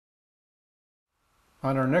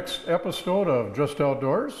On our next episode of Just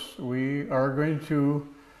Outdoors, we are going to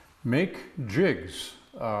make jigs,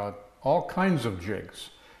 all kinds of jigs.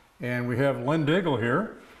 And we have Len Daigle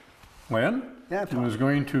here, Len, who is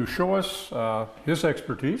going to show us his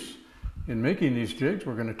expertise in making these jigs.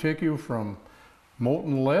 We're going to take you from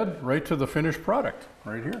molten lead right to the finished product,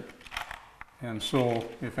 right here. And so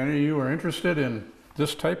if any of you are interested in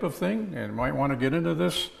this type of thing and might want to get into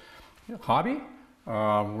this hobby,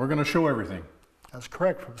 we're going to show everything. That's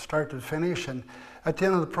correct, from start to finish, and at the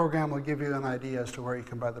end of the program we'll give you an idea as to where you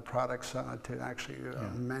can buy the products to actually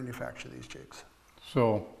manufacture these jigs.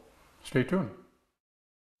 So stay tuned.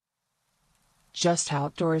 Just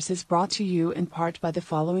Outdoors is brought to you in part by the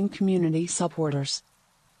following community supporters.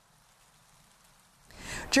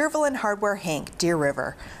 Jervalin Hardware Inc., Deer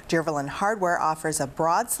River. Jervalin Hardware offers a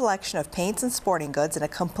broad selection of paints and sporting goods and a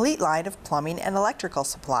complete line of plumbing and electrical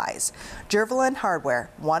supplies. Jervalin Hardware,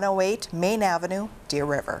 108 Main Avenue, Deer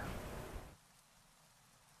River.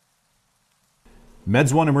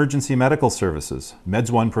 Meds One Emergency Medical Services. Meds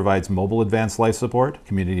One provides mobile advanced life support,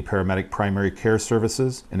 community paramedic primary care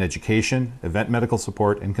services, and education, event medical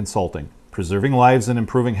support, and consulting. Preserving lives and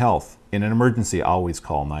improving health. In an emergency, always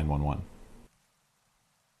call 911.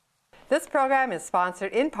 This program is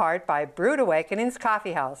sponsored in part by Brewed Awakenings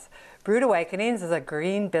Coffee House. Brewed Awakenings is a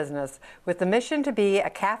green business with the mission to be a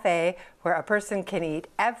cafe where a person can eat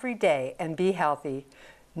every day and be healthy.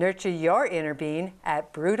 Nurture your inner being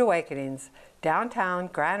at Brewed Awakenings, downtown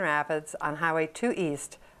Grand Rapids on Highway 2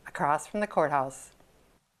 East, across from the courthouse.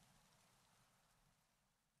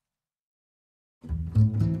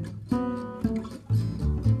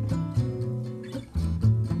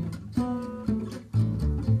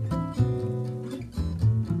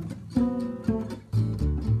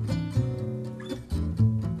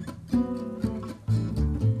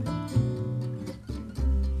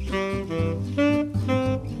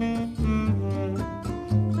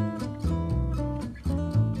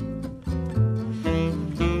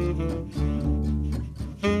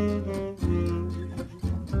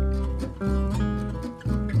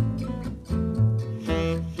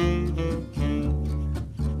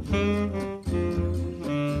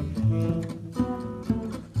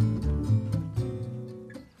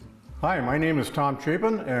 Hi, my name is Tom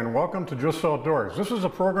Chapin, and welcome to Just Outdoors. This is a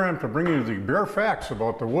program to bring you the bare facts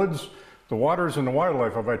about the woods, the waters, and the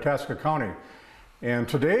wildlife of Itasca County. And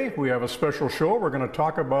today we have a special show. We're going to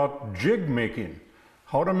talk about jig making,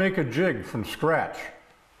 how to make a jig from scratch,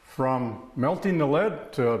 from melting the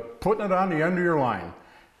lead to putting it on the end of your line.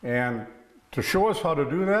 And to show us how to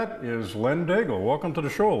do that is Len Daigle. Welcome to the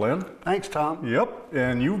show, Len. Thanks, Tom. Yep,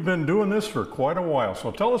 and you've been doing this for quite a while.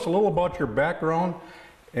 So tell us a little about your background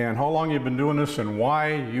and how long you've been doing this and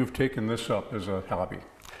why you've taken this up as a hobby.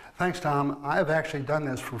 Thanks, Tom. I've actually done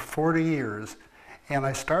this for 40 years, and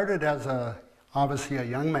I started as obviously a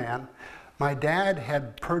young man. My dad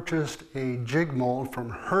had purchased a jig mold from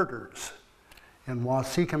Herders in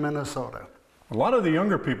Waseca, Minnesota. A lot of the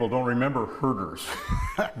younger people don't remember Herders,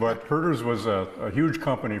 but Herders was a huge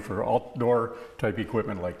company for outdoor type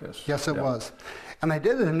equipment like this. Yes, it was. And I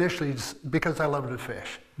did it initially because I love to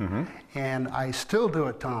fish. And I still do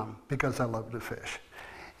it, Tom, because I love to fish.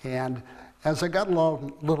 And as I got a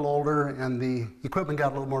little older and the equipment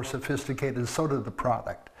got a little more sophisticated, so did the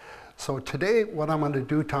product. So today what I'm going to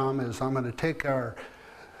do, Tom, is I'm going to take our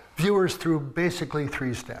viewers through basically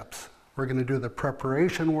 3 steps. We're going to do the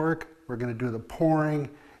preparation work, we're going to do the pouring,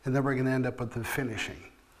 and then we're going to end up with the finishing.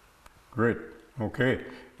 Great. Okay.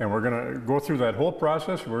 And we're going to go through that whole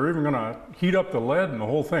process. We're even going to heat up the lead and the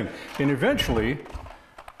whole thing. And eventually,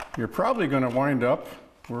 you're probably going to wind up,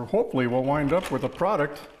 or hopefully we'll wind up with a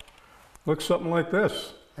product looks something like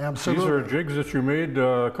this. Absolutely. These are jigs that you made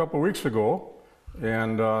a couple weeks ago,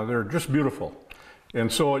 and they're just beautiful.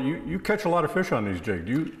 And so you catch a lot of fish on these jigs.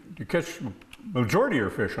 You catch majority of your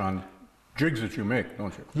fish on jigs that you make,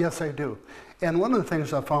 don't you? Yes, I do. And one of the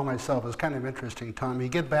things I found myself is kind of interesting, Tom. You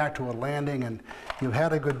get back to a landing and you've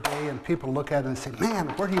had a good day and people look at it and say, man,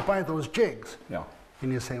 where do you buy those jigs? Yeah.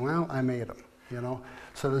 And you say, well, I made them, you know.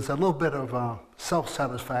 So there's a little bit of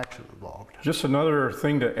self-satisfaction involved. Just another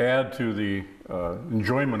thing to add to the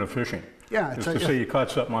enjoyment of fishing. Yeah. Just to say you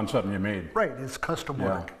caught something on something you made. Right, it's custom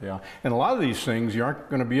work. Yeah. And a lot of these things you aren't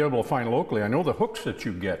going to be able to find locally. I know the hooks that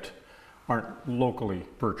you get aren't locally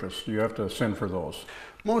purchased. You have to send for those.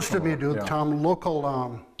 Most of you do, yeah. Tom. Local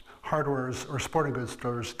hardwares or sporting goods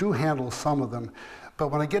stores do handle some of them. But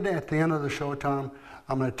when I get at the end of the show, Tom,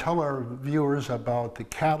 I'm going to tell our viewers about the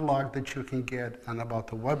catalog that you can get and about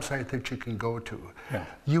the website that you can go to. Yeah.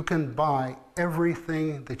 You can buy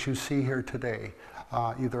everything that you see here today,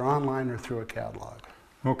 either online or through a catalog.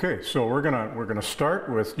 Okay, so we're gonna start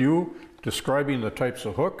with you describing the types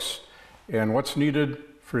of hooks and what's needed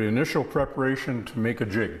for the initial preparation to make a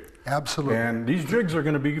jig. Absolutely. And these jigs are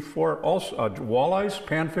going to be for also walleyes,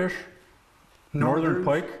 panfish, northern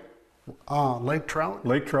pike, lake trout,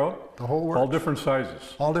 the whole works. all different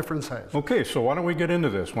sizes. All different sizes. Okay, so why don't we get into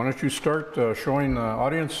this? Why don't you start showing the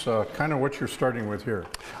audience kind of what you're starting with here?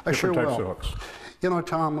 I sure Different types will. of hooks. You know,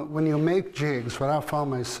 Tom, when you make jigs, what I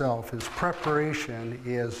found myself is preparation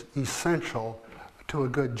is essential to a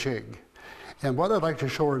good jig. And what I'd like to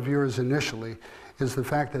show our viewers initially is the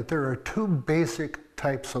fact that there are two basic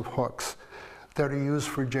types of hooks that are used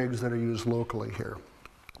for jigs that are used locally here.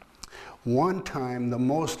 One time, the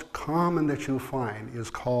most common that you find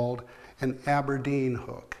is called an Aberdeen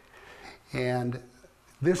hook. And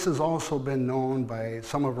this has also been known by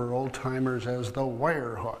some of our old timers as the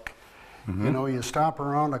wire hook. Mm-hmm. You know, you stop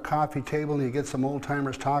around a coffee table and you get some old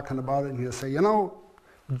timers talking about it and you say, you know,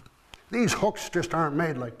 these hooks just aren't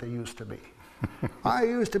made like they used to be. I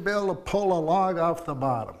used to be able to pull a log off the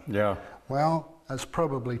bottom. Yeah. Well, that's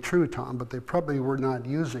probably true, Tom, but they probably were not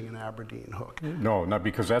using an Aberdeen hook. No, not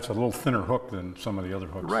because that's a little thinner hook than some of the other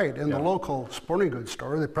hooks. Right. In the local sporting goods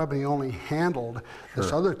store, they probably only handled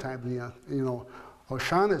this other type, you know,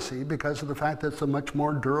 O'Shaughnessy, because of the fact that it's a much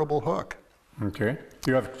more durable hook. Okay.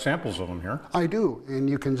 You have samples of them here. I do, and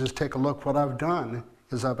you can just take a look. What I've done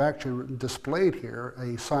is I've actually displayed here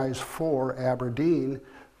a size 4 Aberdeen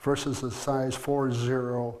versus a size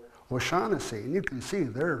 4.0 O'Shaughnessy, and you can see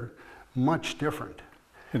they're much different.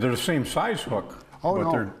 They're the same size hook. Oh, but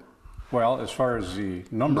no. they're, well, as far as the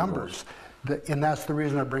numbers. And that's the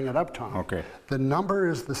reason I bring it up, Tom. Okay. The number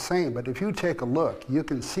is the same, but if you take a look, you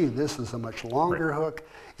can see this is a much longer hook.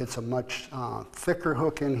 It's a much thicker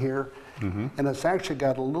hook in here, and it's actually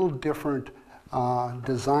got a little different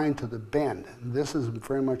design to the bend. This is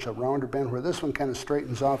very much a rounder bend, where this one kind of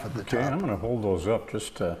straightens off at the top. Okay, I'm going to hold those up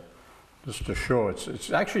just to show.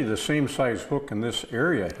 It's actually the same size hook in this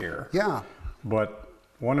area here. Yeah. But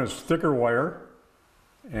one is thicker wire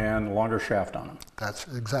and longer shaft on them. That's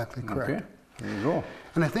exactly correct. Okay, there you go.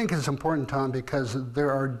 And I think it's important, Tom, because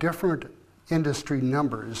there are different industry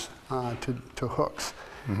numbers to hooks.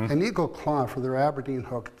 An Eagle Claw, for their Aberdeen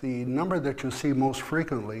hook, the number that you see most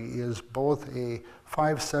frequently is both a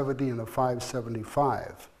 570 and a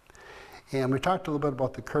 575. And we talked a little bit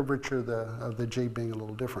about the curvature of the jig being a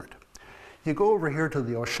little different. You go over here to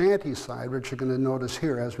the O'Shanty side, which you're going to notice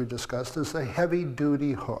here, as we discussed, is a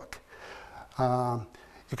heavy-duty hook.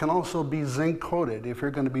 It can also be zinc-coated if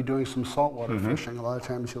you're going to be doing some saltwater fishing. A lot of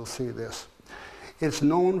times you'll see this. It's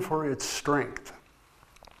known for its strength.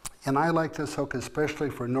 And I like this hook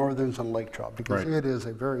especially for northerns and lake trout because it is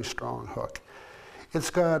a very strong hook.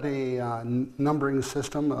 It's got a numbering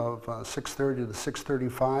system of 630 to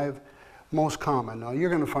 635, most common. Now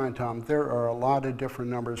you're going to find, Tom, there are a lot of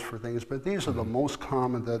different numbers for things, but these are the most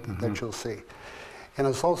common that you'll see. And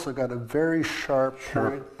it's also got a very sharp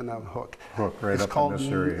point and a hook. Right it's up called, in this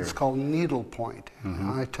area here. It's called needle point.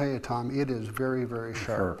 And I tell you, Tom, it is very, very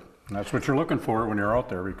sharp. And that's what you're looking for when you're out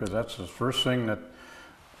there, because that's the first thing that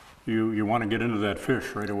you want to get into that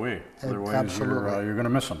fish right away. Otherwise you're going to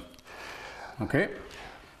miss them. Okay.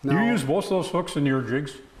 Do you use both those hooks in your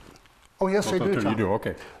jigs? Oh, yes, I do, Tom. You do,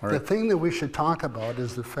 okay. All right. The thing that we should talk about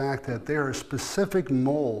is the fact that there are specific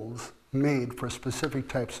molds made for specific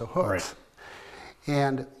types of hooks. Right.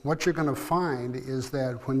 And what you're going to find is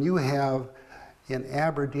that when you have an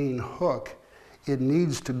Aberdeen hook, it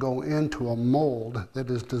needs to go into a mold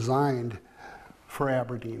that is designed for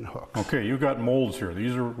Aberdeen hooks. Okay, you got molds here.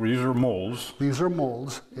 These are molds. These are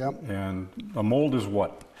molds, yep. And a mold is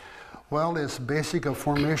what? Well, it's basically a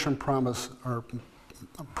formation process,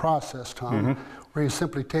 Tom, where you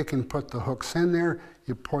simply take and put the hooks in there,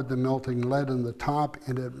 you pour the melting lead in the top,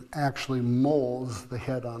 and it actually molds the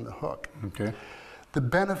head on the hook. Okay. The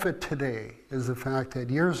benefit today is the fact that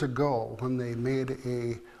years ago, when they made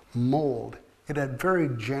a mold, it had very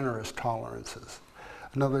generous tolerances.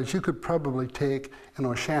 In other words, you could probably take an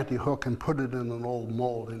O'Shanty hook and put it in an old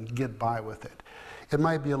mold and get by with it. It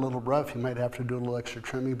might be a little rough, you might have to do a little extra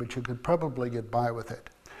trimming, but you could probably get by with it.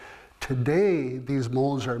 Today, these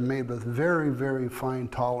molds are made with very, very fine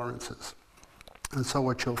tolerances. And so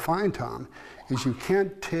what you'll find, Tom, is you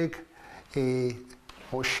can't take a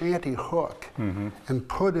O'Shanty hook and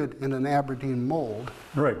put it in an Aberdeen mold.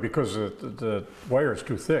 Right, because the wire is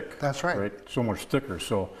too thick. That's right. So much thicker,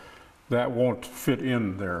 so that won't fit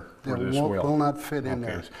in there for this wheel. It will not fit in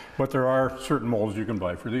there. But there are certain molds you can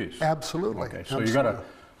buy for these. Absolutely. Okay, so you got to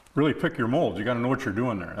really pick your molds. You got to know what you're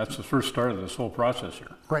doing there. That's the first start of this whole process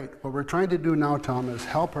here. Right. What we're trying to do now, Tom, is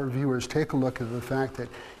help our viewers take a look at the fact that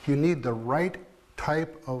you need the right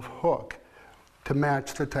type of hook to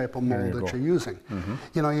match the type of mold that go. you're using.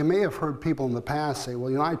 You know, you may have heard people in the past say, well,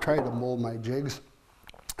 you know, I tried to mold my jigs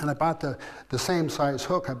and I bought the same size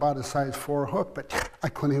hook. I bought a size 4 hook, but I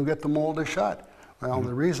couldn't even get the mold to shut. Well,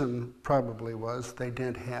 the reason probably was they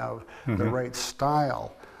didn't have the right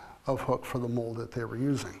style of hook for the mold that they were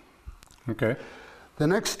using. Okay. The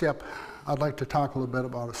next step, I'd like to talk a little bit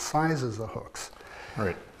about sizes of hooks. All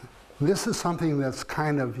right. This is something that's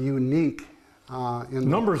kind of unique.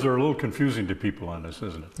 Numbers are a little confusing to people on this,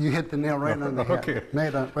 isn't it? You hit the nail right on the head. Okay.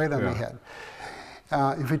 Right on the head.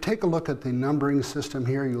 If you take a look at the numbering system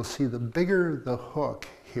here, you'll see the bigger the hook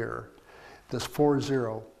here, this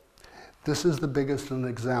 4-0, this is the biggest in the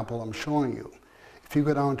example I'm showing you. If you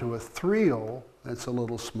go down to a 3-0, that's a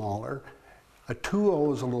little smaller. A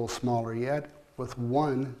 2-0 is a little smaller yet, with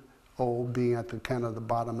 1-0 being at the kind of the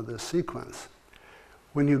bottom of this sequence.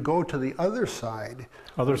 When you go to the other side,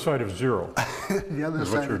 Other side of 0 the other is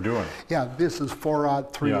side, what you're doing. yeah, this is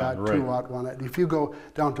 4-0, 3-0, Yeah, right. 2-0, 1-0. If you go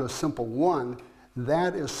down to a simple 1,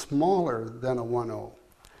 that is smaller than a 1-0.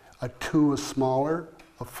 A 2 is smaller,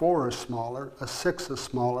 a 4 is smaller, a 6 is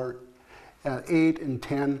smaller, 8 and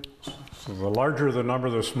 10. So the larger the number,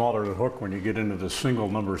 the smaller the hook when you get into the single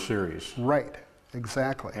number series. Right,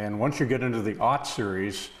 exactly. And once you get into the aught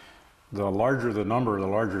series, the larger the number, the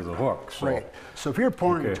larger the hook. So, Right. So if you're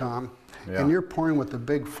pouring, Okay. Tom, Yeah. and you're pouring with the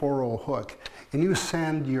big 4-0 hook, and you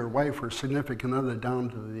send your wife or significant other down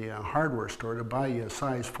to the hardware store to buy you a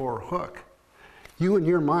size 4 hook, you in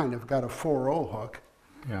your mind have got a 4-0 hook,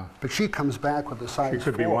 yeah. but she comes back with a size 4. You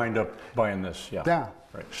could be wind up buying this, yeah. Yeah.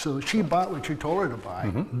 Right. So she bought what you told her to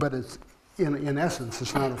buy, but it's in essence,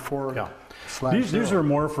 it's not a 4 Yeah. slash These 0. are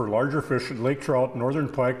more for larger fish, lake trout, northern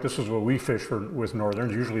pike. This is what we fish for with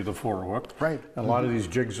northerns, usually the 4 hook. Right. A lot of these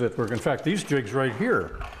jigs that work, in fact, these jigs right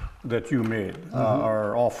here that you made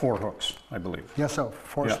are all 4 hooks, I believe. Yes, so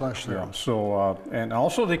 4 Yeah, slash 0. yeah. So, and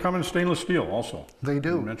also they come in stainless steel also. They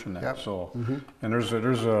do. You mentioned that. Yep. So, and there's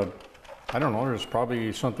a, I don't know, there's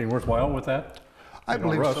probably something worthwhile with that. I No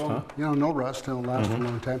believe rust, so. huh? You know, no rust, it'll last a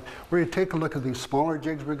long time. Where you take a look at these smaller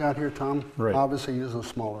jigs we got here, Tom, Right. obviously use the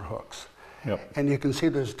smaller hooks. Yep. And you can see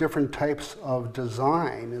there's different types of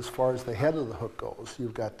design as far as the head of the hook goes.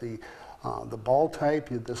 You've got the ball type,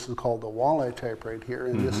 this is called the walleye type right here,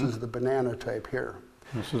 and this is the banana type here.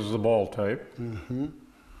 This is the ball type.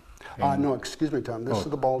 No, excuse me, Tom, this is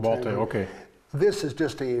the ball type. Okay. This is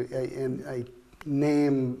just a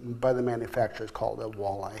name by the manufacturer, it's called a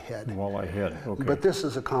walleye head. Walleye head, okay. But this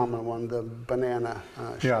is a common one, the banana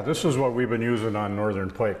Yeah, this is what we've been using on northern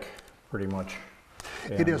pike, pretty much.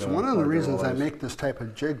 It is. And, One of the our reasons I walleyes. make this type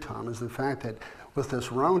of jig, Tom, is the fact that with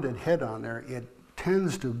this rounded head on there, it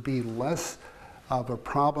tends to be less of a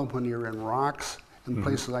problem when you're in rocks and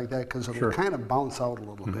places like that, because it'll Sure. kind of bounce out a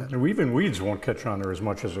little bit. And even weeds won't catch on there as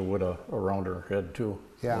much as it would a rounder head too,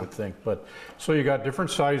 Yeah. I would think. But, so you got different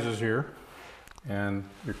sizes here, and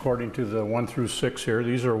according to the 1 through 6 here,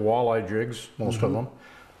 these are walleye jigs, most of them.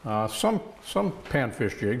 Some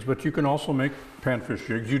panfish jigs, but you can also make panfish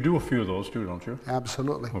jigs. You do a few of those too, don't you?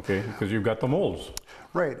 Absolutely. Okay, because you've got the molds.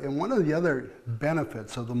 Right, and one of the other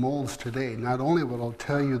benefits of the molds today, not only will it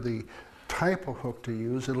tell you the type of hook to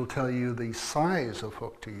use, it'll tell you the size of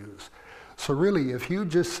hook to use. So really, if you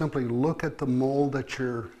just simply look at the mold that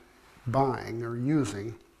you're buying or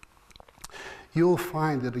using, you'll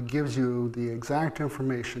find that it gives you the exact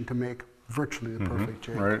information to make virtually the perfect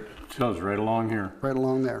jig. Right, it tells right along here. Right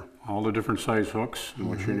along there. All the different size hooks and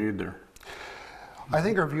what you need there. I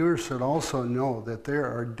think our viewers should also know that there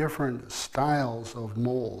are different styles of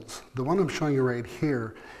molds. The one I'm showing you right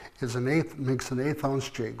here is makes an 1/8 ounce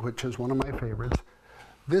jig, which is one of my favorites.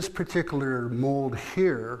 This particular mold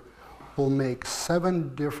here will make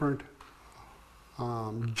 7 different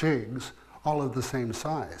jigs, all of the same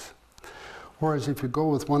size. Whereas if you go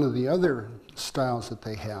with one of the other styles that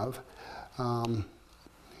they have,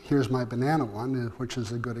 here's my banana one, which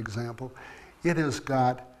is a good example. It has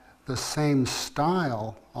got the same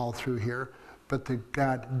style all through here, but they've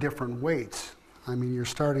got different weights. I mean, you're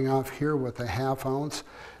starting off here with a 1/2 ounce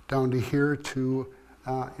down to here to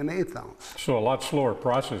an 1/8 ounce. So a lot slower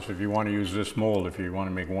process if you want to use this mold, if you want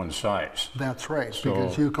to make one size. That's right, So-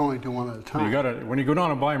 because you can only do one at a time. You gotta, when you go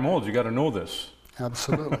down and buy molds, you gotta know this.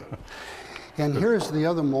 Absolutely. And here's the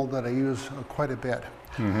other mold that I use quite a bit.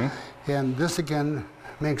 And this again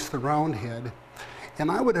makes the round head. And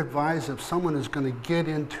I would advise if someone is going to get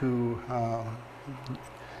into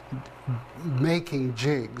making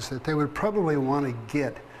jigs, that they would probably want to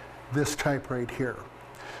get this type right here.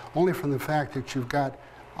 Only from the fact that you've got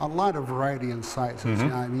a lot of variety in sizes.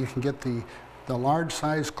 I mean, you can get the large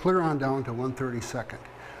size clear on down to 1/32.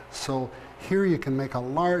 So here you can make a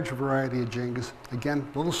large variety of jigs. Again,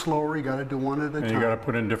 a little slower, you got to do one at a time. And you got to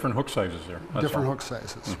put in different hook sizes there. Different hook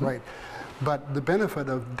sizes, right. But the benefit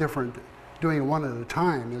of doing it one at a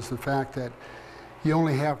time is the fact that you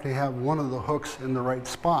only have to have one of the hooks in the right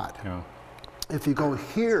spot. Yeah. If you go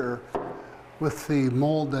here with the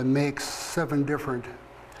mold that makes 7 different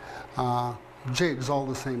jigs all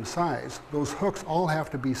the same size, those hooks all have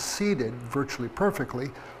to be seated virtually perfectly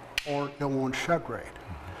or it won't shut right.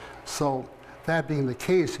 So that being the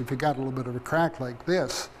case, if you got a little bit of a crack like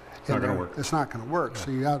this, it's not going to work. It's not going to work. Yeah.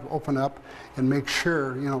 So you got to open up and make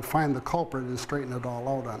sure, find the culprit and straighten it all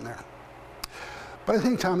out on there. But I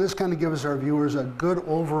think, Tom, this kind of gives our viewers a good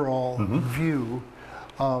overall view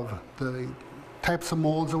of the types of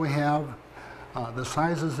molds that we have, the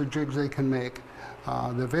sizes of jigs they can make,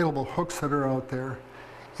 the available hooks that are out there.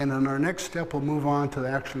 And in our next step, we'll move on to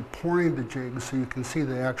actually pouring the jigs so you can see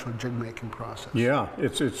the actual jig making process. Yeah,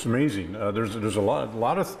 it's amazing. There's a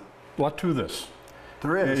lot to this.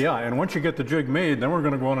 There is. Yeah, and once you get the jig made, then we're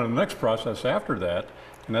going to go on to the next process after that,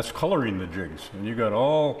 and that's coloring the jigs. And you got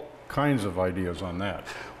all kinds of ideas on that.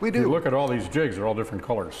 We do. You look at all these jigs, they're all different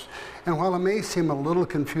colors. And while it may seem a little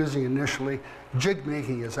confusing initially, jig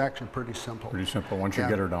making is actually pretty simple. Pretty simple once you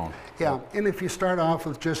get her down. Yeah, and if you start off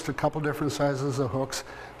with just a couple different sizes of hooks,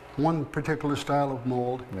 one particular style of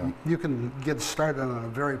mold, you can get started on a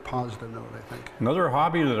very positive note, I think. Another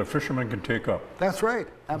hobby that a fisherman can take up. That's right,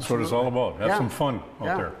 absolutely. That's what it's all about. Have some fun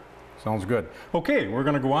out there. Sounds good. Okay, we're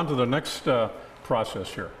going to go on to the next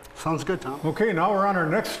process here. Sounds good, Tom. Okay, now we're on our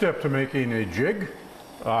next step to making a jig.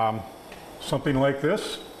 Something like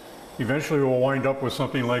this. Eventually we'll wind up with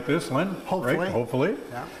something like this, Len. Hopefully. Right? Hopefully.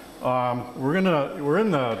 Yeah. We're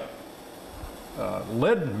in the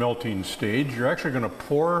lead melting stage. You're actually going to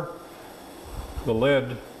pour the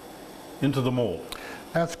lead into the mold.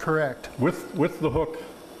 That's correct. With the hook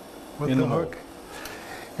with in the the hook. mold.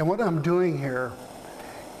 And what I'm doing here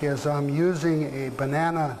is I'm using a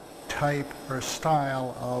banana type or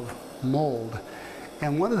style of mold.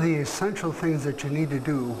 And one of the essential things that you need to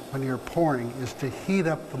do when you're pouring is to heat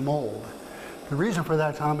up the mold. The reason for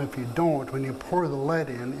that, Tom, if you don't, when you pour the lead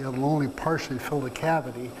in, it'll only partially fill the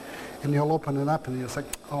cavity, and you'll open it up and it's like,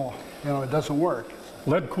 oh, it doesn't work.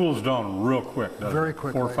 Lead cools down real quick, doesn't it? Very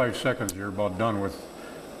quickly. 4 or 5 seconds, you're about done with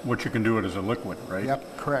what you can do it as a liquid, right?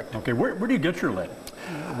 Yep, correct. Okay, where do you get your lead?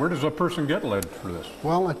 Where does a person get lead for this?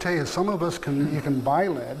 Well, I tell you, some of us you can buy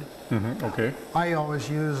lead. Okay. I always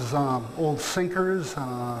use old sinkers,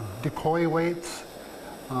 decoy weights,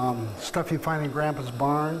 stuff you find in Grandpa's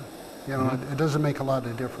barn. It doesn't make a lot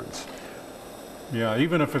of difference. Yeah,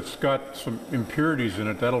 even if it's got some impurities in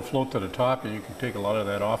it, that'll float to the top and you can take a lot of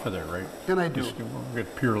that off of there, right? And I do. Just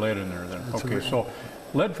get pure lead in there then. That's okay, so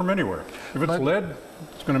lead from anywhere. If it's lead,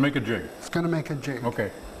 it's going to make a jig. It's going to make a jig.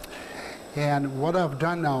 Okay. And what I've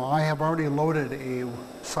done now, I have already loaded a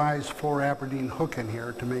size 4 Aberdeen hook in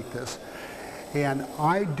here to make this. And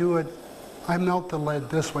I melt the lead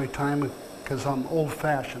this way, Tom, because I'm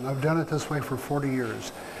old-fashioned. I've done it this way for 40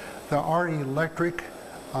 years. There are electric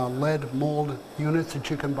lead mold units that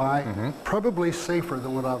you can buy, probably safer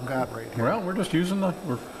than what I've got right here. Well, we're just using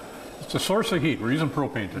it's a source of heat. We're using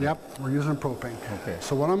propane today. Yep, we're using propane. Okay.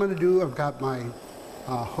 So what I'm going to do, I've got my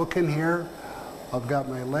hook in here, I've got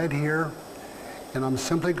my lead here, and I'm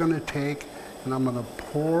simply going to take and I'm going to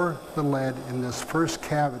pour the lead in this first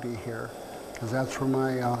cavity here, because that's where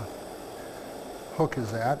my hook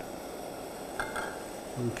is at.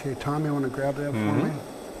 Okay, Tom, you want to grab that for me?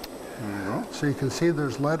 There you go. So you can see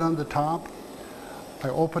there's lead on the top. I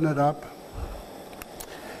open it up,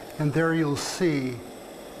 and there you'll see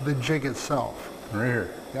the jig itself. Right here.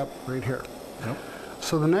 Yep, right here. Yep.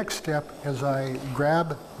 So the next step is I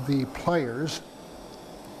grab the pliers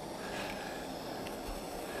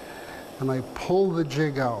and I pull the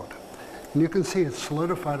jig out. And you can see it's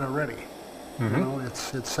solidified already.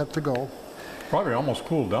 It's set to go. Probably almost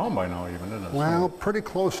cooled down by now even, isn't it? Well, pretty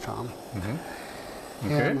close, Tom.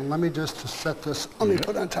 Okay. And let me just set this, let me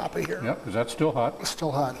put it on top of here. Yep, is that still hot? It's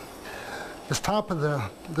still hot. This top of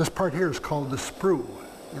this part here is called the sprue.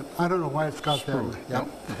 And I don't know why it's got that. Yep.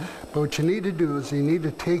 But what you need to do is you need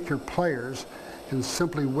to take your pliers and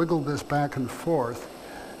simply wiggle this back and forth.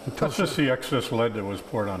 That's just the excess lead that was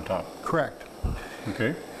poured on top. Correct.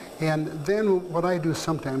 Okay. And then what I do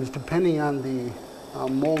sometimes, depending on the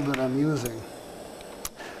mold that I'm using,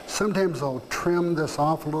 sometimes I'll trim this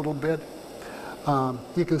off a little bit.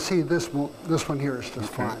 You can see this one here is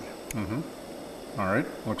just fine. All right,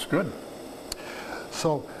 looks good.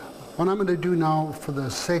 So what I'm going to do now, for the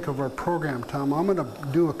sake of our program, Tom, I'm going to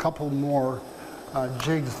do a couple more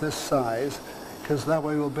jigs this size, because that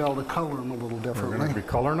way we'll be able to color them a little We're differently. going to be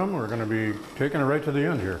coloring them. We're going to be taking it right to the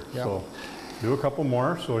end here. Yeah. So do a couple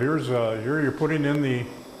more. So here's here you're putting in the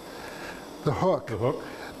hook. the hook.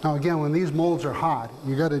 Now again, when these molds are hot,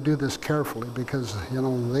 you got to do this carefully because, you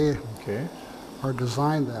know, they Okay. are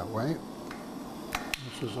designed that way.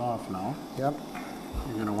 This is off now. Yep.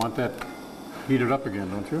 You're going to want that heated up again,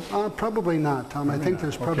 don't you? Probably not, Tom. I think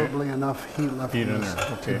there's Okay. probably enough heat left Heat in in this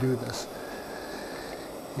there, okay. to do this.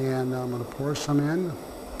 And I'm going to pour some in.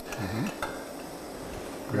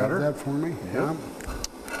 Grab Got her? that for me. Yep.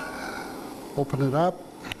 Yeah. Open it up.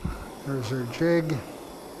 There's our jig.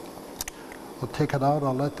 I'll take it out.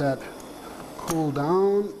 I'll let that cool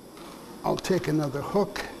down. I'll take another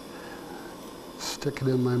hook, stick it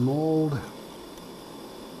in my mold,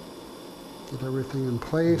 get everything in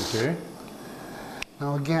place. Okay.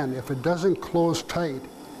 Now again, if it doesn't close tight,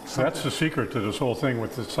 So that's the secret to this whole thing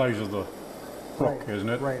with the size of the hook, Right, isn't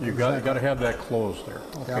it? right, You got exactly. to have that closed there.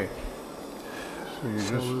 Okay. So you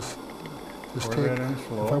so just just pour take, that in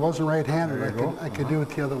slow. if I wasn't right-handed, There I you could, go. I could do it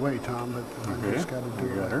the other way, Tom, but I Okay, just got to do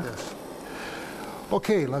you it got like her. this.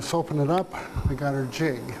 Okay, let's open it up. We got our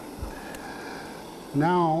jig.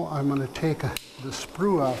 Now I'm going to take the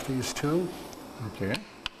sprue off these two. Okay.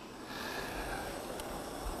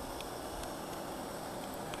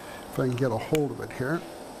 If I can get a hold of it here.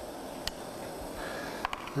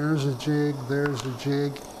 There's a jig, there's a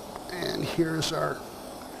jig, and here's our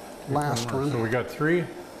last one. So we got three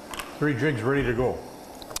jigs ready to go.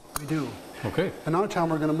 We do. Okay. And now, Tom,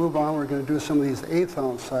 we're going to move on. We're going to do some of these 1/8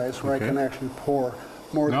 ounce size where Okay. I can actually pour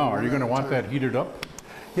more than Now, one are you at going to a want time. that heated up?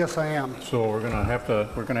 Yes, I am. So we're going to have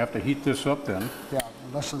to heat this up then. Yeah,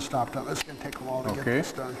 let's just stop down. It's going to take a while to get Okay.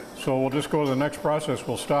 this done. So we'll just go to the next process.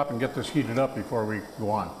 We'll stop and get this heated up before we go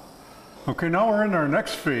on. Okay, now we're in our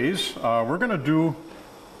next phase. We're going to do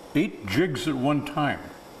 8 jigs at one time.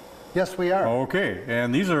 Yes, we are. Okay,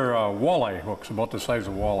 and these are walleye hooks, about the size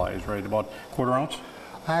of walleyes, right? About 1/4 ounce?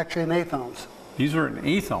 Actually, an 1/8 ounce. These are an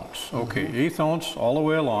 1/8 ounce. Okay, 1/8 ounce all the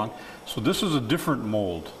way along. So this is a different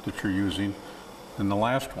mold that you're using than the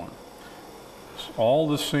last one. It's all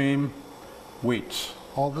the same weights.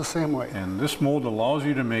 All the same way. And this mold allows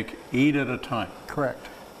you to make 8 at a time. Correct.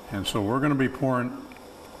 And so we're going to be pouring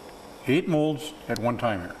 8 molds at one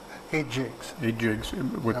time here. 8 jigs. 8 jigs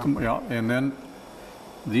with them, yeah. And then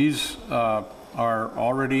these are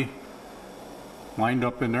already lined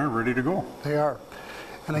up in there, ready to go. They are.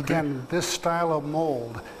 And again, this style of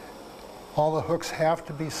mold, all the hooks have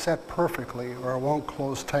to be set perfectly or it won't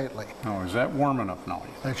close tightly. Now, is that warm enough now?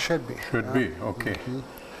 It should be. Should be, okay.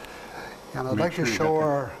 And I'd Make like sure to you show got that.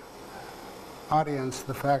 our audience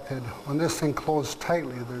the fact that when this thing closes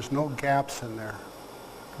tightly, there's no gaps in there.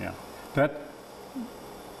 Yeah. That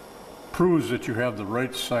proves that you have the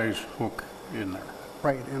right size hook in there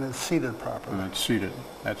Right, and it's seated properly. and it's seated.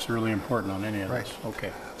 That's really important on any of Right. this.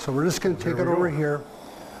 Okay. So we're just going to take Here it we over go. here,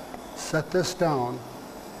 set this down,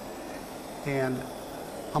 and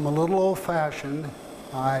I'm a little old-fashioned.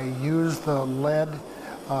 I use the lead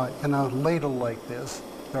in a ladle like this.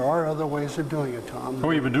 There are other ways of doing it, Tom. Oh,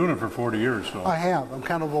 you've been doing it for 40 years, so. I have. I'm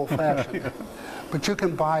kind of old-fashioned. But you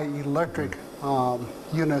can buy electric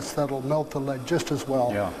units that'll melt the lead just as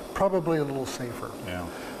well. Yeah. Probably a little safer. Yeah.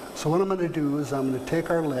 So what I'm going to do is I'm going to take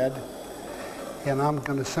our lead and I'm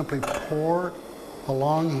going to simply pour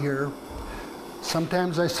along here.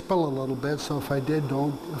 Sometimes I spill a little bit, so if I do,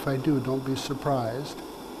 don't be surprised.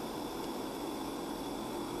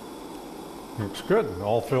 Looks good.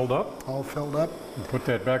 All filled up. All filled up. And put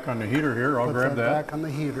that back on the heater here. I'll Put grab that. back on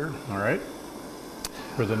the heater. All right.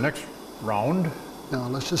 For the next round. Now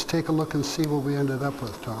let's just take a look and see what we ended up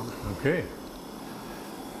with, Tom. Okay.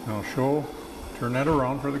 Now turn that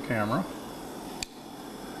around for the camera.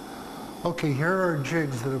 Okay, here are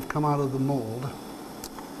jigs that have come out of the mold.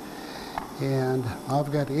 And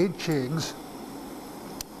I've got 8 jigs.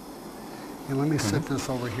 And let me set this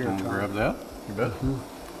over here, I'll Tom. grab that. You bet.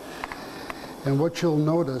 And what you'll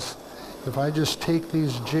notice, if I just take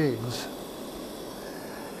these jigs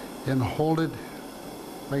and hold it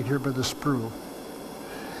right here by the sprue,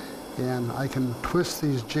 and I can twist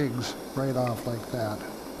these jigs right off like that.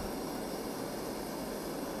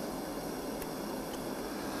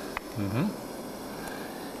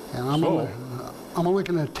 And I'm only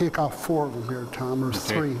going to take off 4 of them here, Tom, or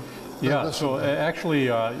 3. Yeah, This so will-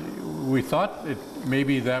 actually, we thought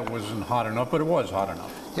maybe that wasn't hot enough, but it was hot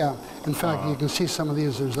enough. yeah, in fact, you can see some of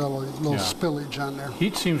these, there's a little Yeah. spillage on there.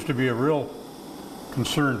 Heat seems to be a real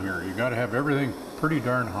concern here. You got to have everything pretty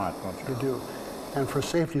darn hot, don't you? You do. And for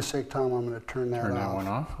safety's sake, Tom, I'm going to turn that off. Turn that one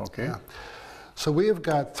off, okay. Yeah. So we have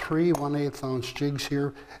got 3 1/8 ounce jigs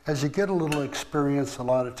here. As you get a little experience, a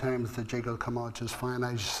lot of times the jig will come out just fine.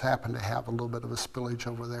 I just happen to have a little bit of a spillage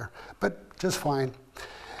over there, but just fine.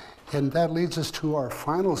 And that leads us to our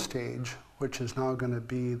final stage, which is now going to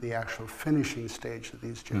be the actual finishing stage of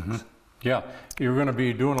these jigs. Yeah, you're going to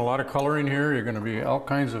be doing a lot of coloring here. You're going to be all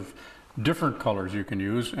kinds of different colors you can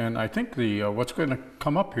use, and I think the what's going to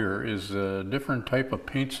come up here is a different type of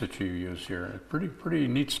paints that you use here. Pretty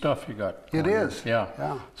neat stuff you got. It is.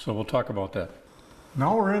 Yeah. So we'll talk about that.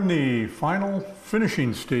 Now we're in the final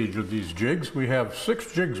finishing stage of these jigs. We have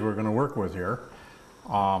 6 jigs we're going to work with here.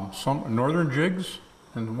 Some northern jigs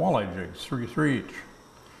and walleye jigs, three each.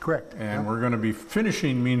 Correct. And we're going to be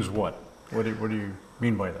finishing means what? What do you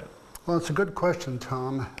mean by that? Well, it's a good question,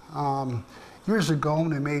 Tom. Years ago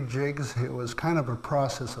when they made jigs, it was kind of a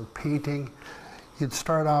process of painting. You'd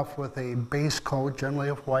start off with a base coat, generally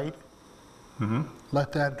of white,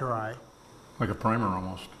 let that dry. Like a primer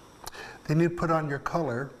almost. Then you'd put on your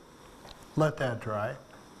color, let that dry.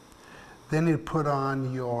 Then you'd put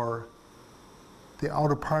on the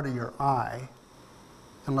outer part of your eye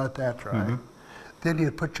and let that dry. Then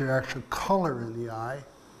you'd put your actual color in the eye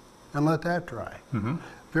and let that dry.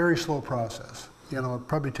 Very slow process. You know, it'd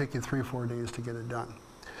probably take you 3 or 4 days to get it done.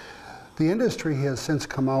 The industry has since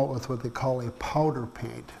come out with what they call a powder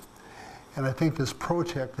paint. And I think this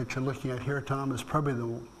Protect that you're looking at here, Tom, is probably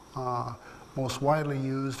the most widely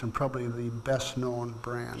used and probably the best known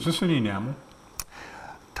brand. Is this an enamel?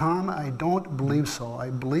 Tom, I don't believe so. I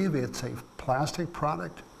believe it's a plastic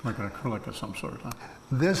product. Like an acrylic of some sort, huh?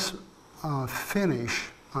 This finish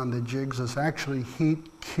on the jigs is actually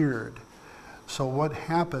heat cured. So what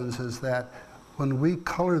happens is that when we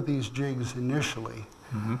color these jigs initially,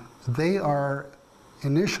 they are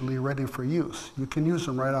initially ready for use. You can use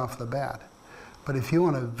them right off the bat. But if you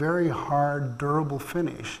want a very hard, durable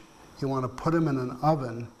finish, you want to put them in an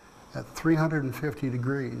oven at 350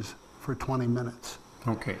 degrees for 20 minutes.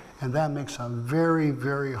 Okay. And that makes a very,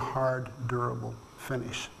 very hard, durable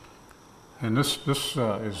finish. And this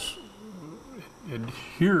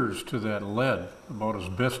adheres to that lead about as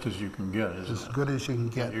best as you can get, isn't it? As good as you can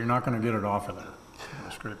get. You're not going to get it off of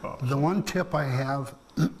there. Scrape off. The one tip I have,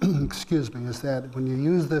 excuse me, is that when you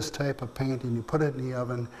use this type of paint and you put it in the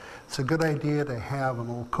oven, it's a good idea to have an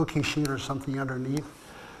old cookie sheet or something underneath,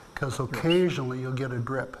 because occasionally you'll get a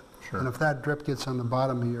drip. Sure. And if that drip gets on the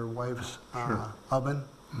bottom of your wife's oven,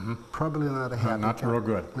 probably not a happy Not camper. real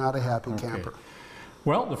good. Not a happy Okay. camper.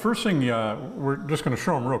 Well, the first thing, we're just going to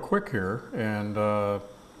show them real quick here, and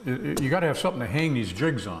you got to have something to hang these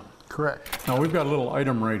jigs on. Correct. Now we've got a little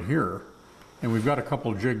item right here, and we've got a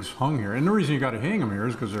couple jigs hung here. And the reason you got to hang them here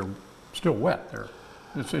is because they're still wet.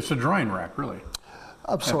 It's a drying rack, really.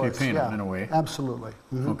 Of sorts, After you paint them in a way. Absolutely.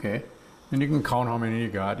 Okay. And you can count how many you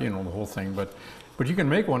got, you know, the whole thing. But you can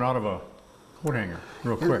make one out of a coat hanger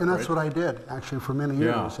real quick, And that's right? what I did, actually, for many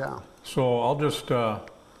years, yeah. So I'll just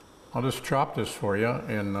chop this for you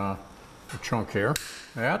in a chunk here,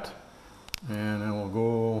 that, and then we'll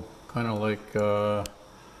go kind of like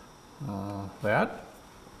that.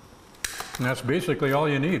 And that's basically all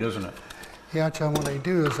you need, isn't it? Yeah, John, what I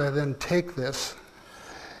do is I then take this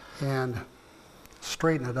and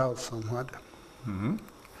straighten it out somewhat. Then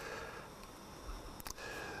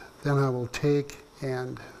I will take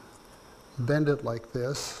and bend it like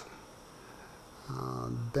this,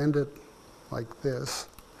 bend it like this,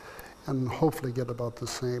 and hopefully get about the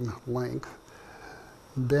same length.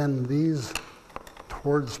 Bend these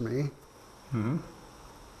towards me,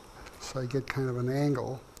 so I get kind of an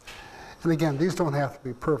angle. And again, these don't have to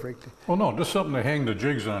be perfect. Well, no, just something to hang the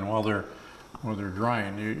jigs on while they're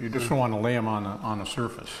drying. You just don't want to lay them on a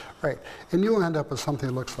surface. Right, and you'll end up with something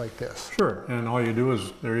that looks like this. Sure, and all you do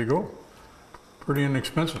is, there you go. Pretty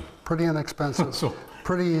inexpensive. Pretty inexpensive, So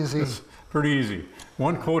pretty easy. it's pretty easy.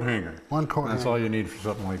 One coat hanger. One coat That's hanger. all you need for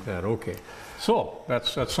something like that. Okay. So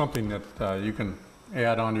that's something that you can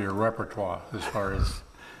add onto your repertoire as far as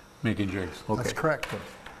making jigs. Okay. That's correct.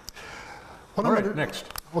 What All I'm right, gonna- next.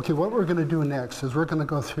 Okay, what we're going to do next is we're going to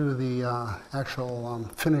go through the actual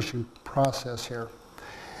finishing process here.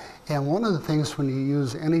 And one of the things when you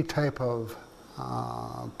use any type of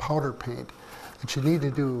powder paint that you need to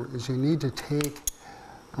do is you need to take,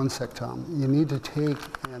 one sec, Tom, you need to take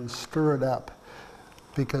and stir it up,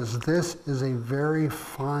 because this is a very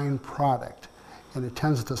fine product and it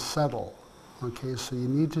tends to settle. Okay, so you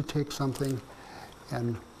need to take something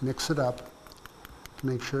and mix it up to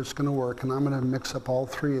make sure it's going to work. And I'm going to mix up all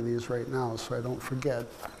 3 of these right now so I don't forget.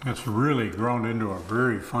 It's really ground into a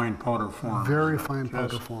very fine powder form. Very fine powder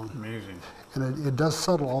Just form. Amazing. And it does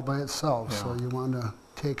settle all by itself, so Yeah. you want to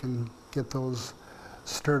take and get those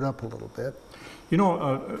stir it up a little bit. You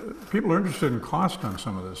know, people are interested in cost on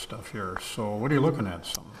some of this stuff here, so what are you looking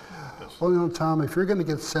at? Well, you know, Tom, if you're going to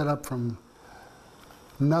get set up from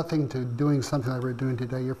nothing to doing something like we're doing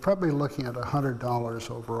today, you're probably looking at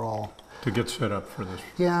 $100 overall. To get set up for this?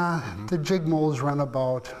 Yeah, the jig molds run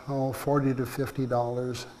about $40 to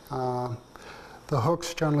 $50. The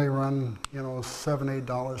hooks generally run, you know, $7,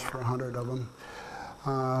 $8 for 100 of them.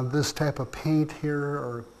 This type of paint here,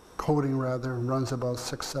 or coating rather, runs about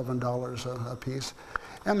 $6, $7 a piece.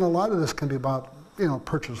 And a lot of this can be about, you know,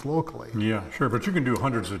 purchased locally. Yeah, sure, but you can do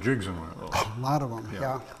hundreds of jigs in one of those. A lot of them,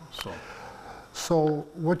 yeah. So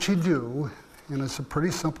what you do, and it's a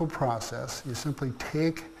pretty simple process, you simply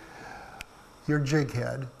take your jig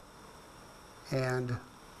head, and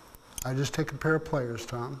I just take a pair of pliers,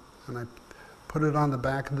 Tom, and I put it on the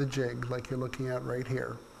back of the jig like you're looking at right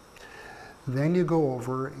here. Then you go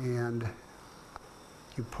over and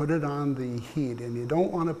you put it on the heat, and you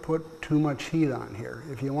don't want to put too much heat on here.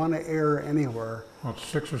 If you want to air anywhere, well,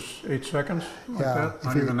 6 or 8 seconds? Like yeah, that?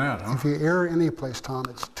 Not even that, huh? If you air any place, Tom,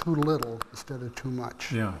 it's too little instead of too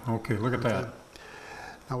much. Yeah, okay, look at that.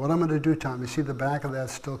 Now what I'm going to do, Tom, you see the back of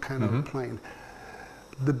that's still kind of plain.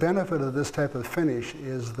 The benefit of this type of finish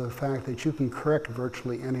is the fact that you can correct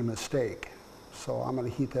virtually any mistake. So I'm going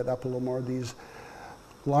to heat that up a little more. These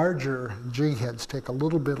larger jig heads take a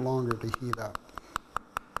little bit longer to heat up.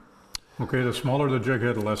 Okay, the smaller the jig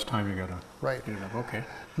head, the less time you gotta heat it up. Okay.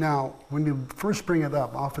 Now, when you first bring it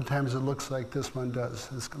up, oftentimes it looks like this one does.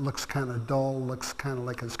 It looks kind of dull, looks kind of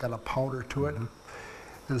like it's got a powder to it.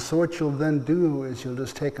 And so what you'll then do is you'll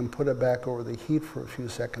just take and put it back over the heat for a few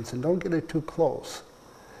seconds, and don't get it too close.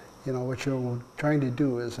 You know, what you're trying to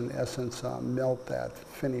do is, in essence, melt that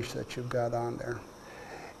finish that you've got on there.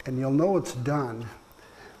 And you'll know it's done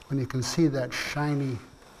when you can see that shiny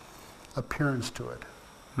appearance to it.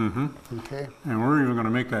 Okay? And we're even going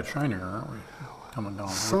to make that shinier, aren't we? Coming down.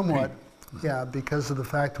 Somewhat, yeah, because of the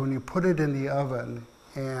fact when you put it in the oven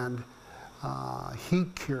and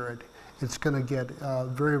heat cure it, it's going to get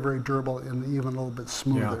very, very durable and even a little bit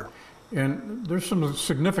smoother. Yeah. And there's some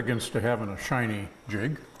significance to having a shiny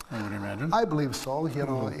jig, I would imagine. I believe so. You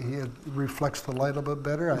know, it reflects the light a little bit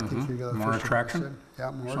better. I think you got more attraction.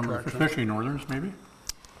 Yeah, more some attraction. Especially northerns, maybe.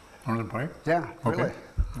 Northern pike. Yeah, really. Okay.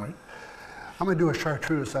 Right. I'm going to do a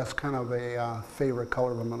chartreuse. That's kind of a favorite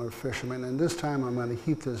color of another fisherman. And this time I'm going to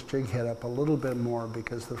heat this jig head up a little bit more,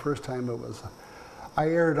 because the first time it was, I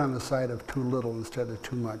erred on the side of too little instead of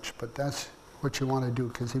too much. But that's what you want to do,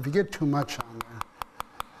 because if you get too much on there,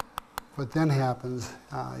 what then happens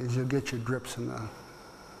is you'll get your drips in the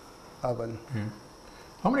oven. Yeah.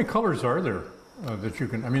 How many colors are there that you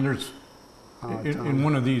can, I mean, there's, in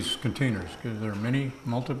one of these containers, is there many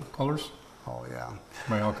multiple colors? Oh, yeah.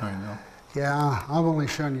 By all kinds, though. Yeah, I've only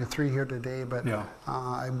shown you 3 here today, but Yeah.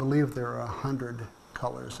 I believe there are 100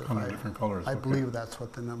 colors. 100 different colors. I okay. believe that's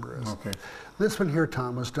what the number is. Okay. This one here,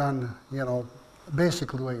 Tom, was done, you know,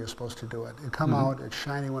 basically the way you're supposed to do it. It come out, it's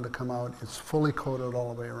shiny when it come out, it's fully coated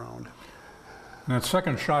all the way around. And that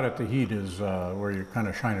second shot at the heat is where you kind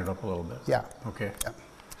of shine it up a little bit. Yeah. Okay.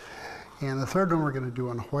 Yeah. And the third one we're going to do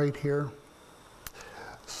on white here.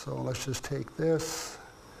 So let's just take this,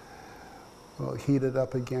 we'll heat it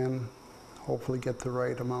up again, hopefully get the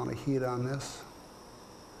right amount of heat on this.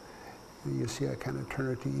 And you see I kind of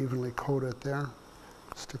turn it to evenly coat it there.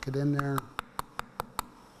 Stick it in there,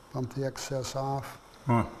 bump the excess off.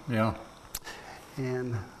 Oh, yeah.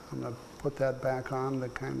 And I'm going to put that back on to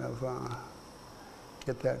kind of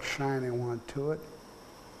get that shine I want to it.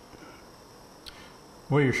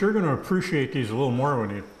 Well, you're sure going to appreciate these a little more when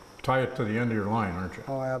you tie it to the end of your line, aren't you?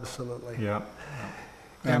 Oh, absolutely. Yeah.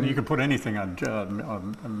 And you can put anything on,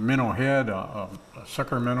 a minnow head, a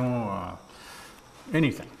sucker minnow,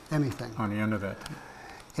 anything. Anything. On the end of that.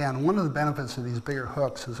 And one of the benefits of these bigger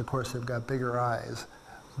hooks is, of course, they've got bigger eyes.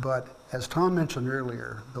 But as Tom mentioned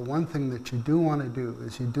earlier, the one thing that you do want to do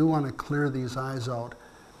is you do want to clear these eyes out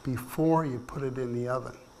before you put it in the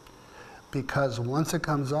oven. Because once it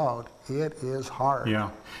comes out, it is hard.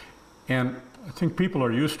 Yeah. And I think people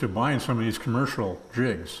are used to buying some of these commercial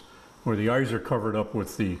jigs where the eyes are covered up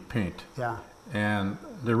with the paint. Yeah. And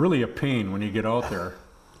they're really a pain when you get out there.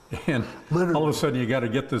 And Literally. all of a sudden you got to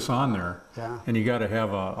get this on there. Yeah. And you got to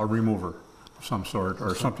have a remover of some sort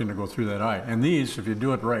or something to go through that eye. And these, if you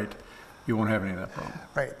do it right, you won't have any of that problem.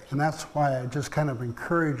 Right. And that's why I just kind of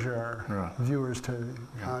encourage our Yeah. viewers to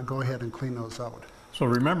go ahead and clean those out. So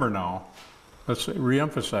remember now, let's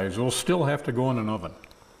re-emphasize, those still have to go in an oven.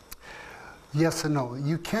 Yes and no.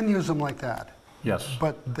 You can use them like that. Yes.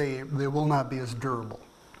 But they will not be as durable.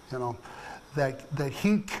 You know, that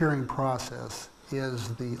heat curing process is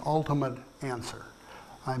the ultimate answer.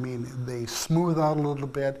 I mean, they smooth out a little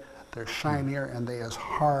bit, they're shinier, and they're as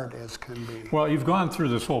hard as can be. Well, you've gone through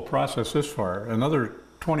this whole process this far. Another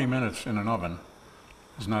 20 minutes in an oven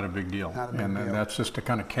is not a big deal. Not a big and deal. That's just to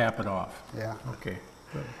kind of cap it off. Yeah. Okay.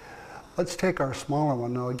 Good. Let's take our smaller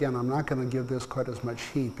one. Now, again, I'm not going to give this quite as much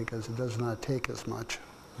heat because it does not take as much.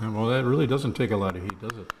 Well, that really doesn't take a lot of heat,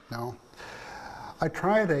 does it? No. I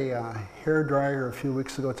tried a hair dryer a few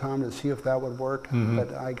weeks ago, Tom, to see if that would work,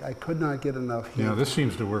 but I could not get enough heat. Yeah, this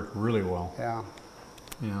seems to work really well. Yeah.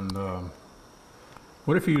 And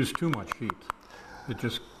what if you use too much heat? It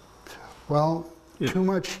just... Well, too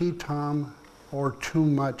much heat, Tom, or too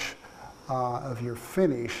much of your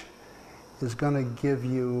finish is going to give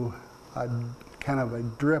you a kind of a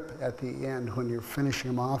drip at the end when you're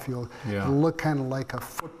finishing them off. It'll look kind of like a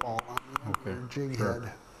football on your jig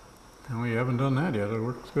head. Well, you haven't done that yet. It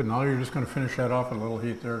works good. Now you're just going to finish that off with a little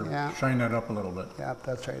heat there to shine that up a little bit. Yeah,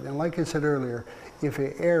 that's right. And like I said earlier, if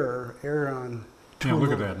you err on too Yeah,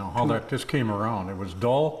 look at that now. How that just came around. It was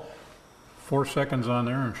dull, 4 seconds on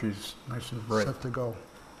there, and she's nice and bright. set to go.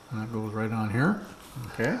 And that goes right on here.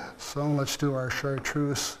 Okay. So let's do our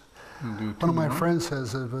chartreuse. We'll do One of my more. friends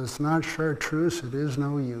says, if it's not chartreuse, it is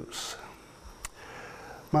no use.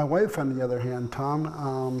 My wife, on the other hand,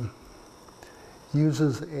 Tom,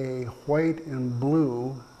 uses a white and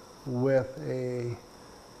blue with a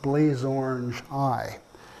blaze orange eye.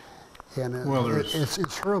 And Well,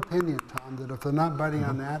 it's her opinion, Tom, that if they're not biting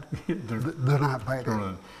on that, they're not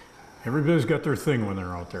biting. Everybody's got their thing when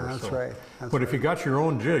they're out there. That's so. right. That's But if right. you got your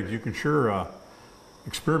own jigs, you can sure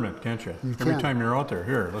experiment, can't you? You Every can. time you're out there,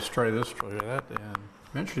 here, let's try this, try that, and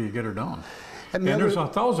eventually you get her down. And And the there's other-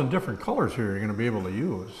 1,000 different colors here you're going to be able to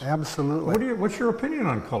use. Absolutely. What's your opinion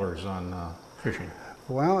on colors on fishing?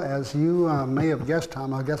 Well, as you may have guessed,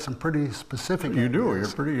 Tom, I've got some pretty specific You do. You're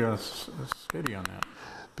ideas. pretty steady on that.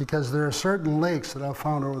 Because there are certain lakes that I've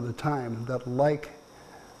found over the time that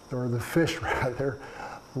or the fish rather,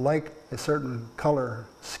 like a certain color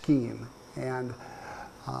scheme. And,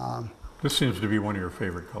 This seems to be one of your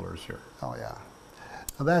favorite colors here. oh yeah.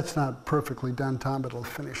 Now that's not perfectly done, Tom, but it'll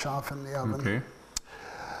finish off in the oven. Okay.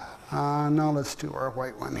 Now let's do our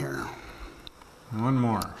white one here. One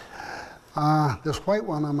more. This white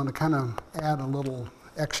one, I'm going to kind of add a little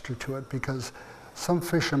extra to it because some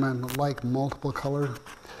fishermen like multiple color.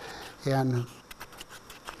 And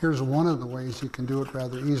here's one of the ways you can do it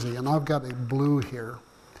rather easily. And I've got a blue here.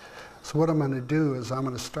 So what I'm going to do is I'm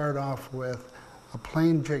going to start off with a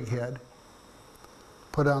plain jig head,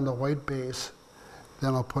 put on the white base,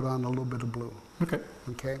 then I'll put on a little bit of blue. Okay.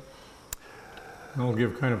 Okay? It'll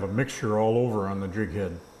give kind of a mixture all over on the jig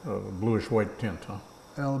head, a bluish-white tint, huh?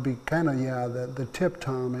 It'll be kind of, the tip,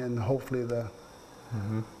 Tom, and hopefully the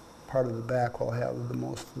part of the back will have the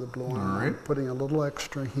most of the blue on it. All right. I'm putting a little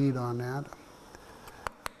extra heat on that.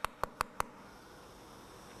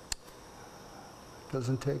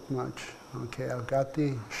 Doesn't take much. Okay, I've got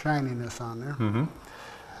the shininess on there.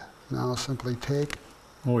 Now I'll simply take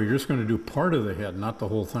Oh, you're just going to do part of the head, not the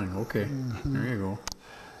whole thing. Okay. There you go.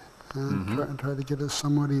 and try to get it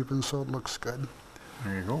somewhat even so it looks good.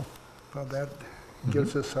 There you go. Well, that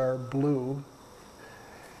gives us our blue.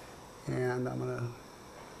 And I'm going to,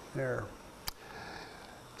 there.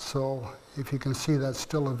 So if you can see, that's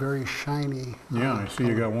still a very shiny. Yeah, I see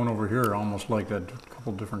you got one over here almost like that, a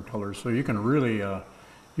couple different colors. So you can really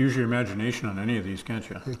use your imagination on any of these, can't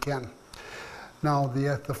you? You can. Now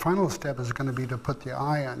the final step is going to be to put the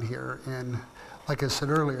eye on here, and like I said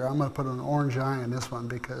earlier, I'm going to put an orange eye on this one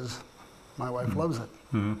because my wife loves it.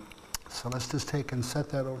 So let's just take and set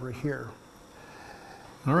that over here.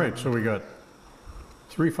 All right, so we got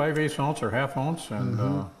 3 5/8 ounce or half ounce and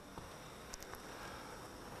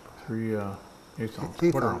 3 1/8 ounce,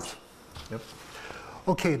 Eighth quarter ounce. ounce. Yep.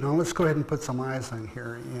 Okay, now let's go ahead and put some eyes on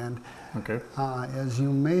here. And Okay. as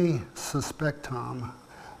you may suspect, Tom,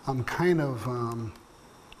 I'm kind of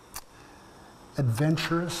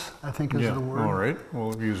adventurous, I think is Yeah. the word. All right.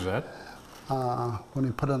 We'll use that. When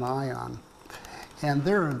you put an eye on. And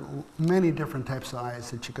there are many different types of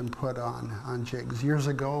eyes that you can put on jigs. Years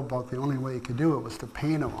ago, about the only way you could do it was to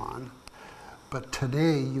paint them on. But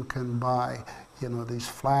today you can buy, these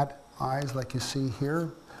flat eyes like you see here,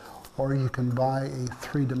 or you can buy a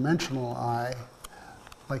three-dimensional eye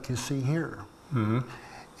like you see here.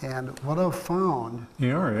 And what I've found,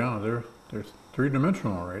 They're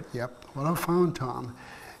three-dimensional, right? what I've found, Tom,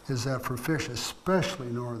 is that for fish, especially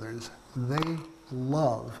northerns, they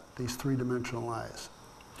love these three-dimensional eyes.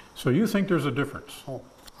 So you think there's a difference Oh,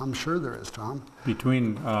 I'm sure there is, Tom.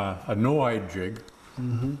 between a no-eyed jig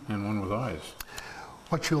and one with eyes?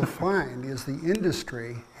 What you'll find is the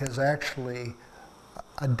industry has actually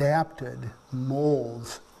adapted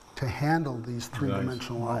molds to handle these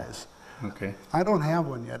three-dimensional eyes. Okay. I don't have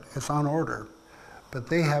one yet. It's on order, but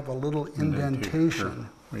they have a little indentation,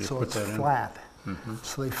 Sure. so it's flat,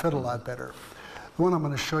 so they fit a lot better. The one I'm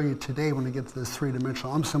going to show you today, when we get to this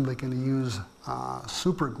three-dimensional, I'm simply going to use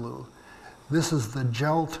super glue. This is the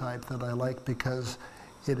gel type that I like because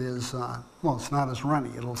it is, well, it's not as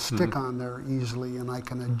runny. It'll stick on there easily, and I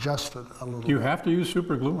can adjust it a little Do you bit. have to use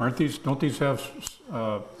super glue? Don't these have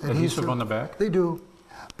adhesive on the back? They do,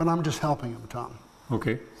 but I'm just helping them, Tom.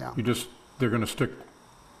 Okay. Yeah. They're going to stick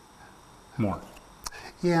more.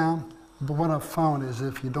 Yeah, but what I've found is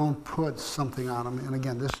if you don't put something on them, and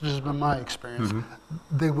again, this has just been my experience,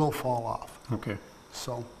 they will fall off. Okay.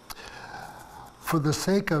 So, for the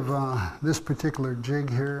sake of this particular jig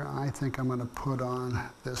here, I think I'm going to put on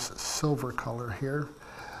this silver color here.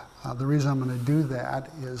 The reason I'm going to do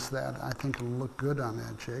that is that I think it'll look good on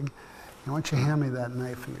that jig. And why don't you hand me that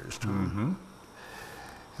knife of yours, Tom?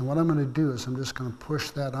 And what I'm going to do is I'm just going to push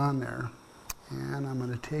that on there, and I'm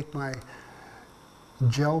going to take my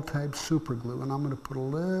gel type super glue and I'm going to put a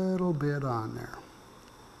little bit on there.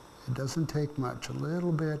 It doesn't take much, a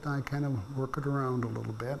little bit. I kind of work it around a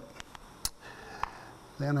little bit.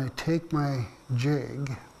 Then I take my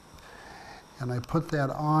jig and I put that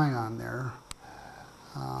eye on there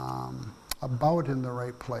about in the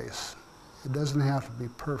right place. It doesn't have to be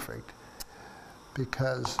perfect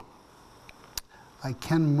because I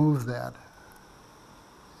can move that,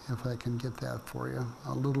 if I can get that for you,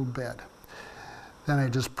 a little bit. Then I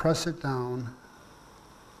just press it down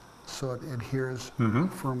so it adheres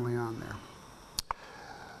firmly on there.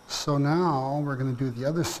 So now we're going to do the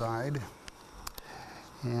other side.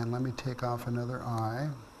 And let me take off another eye.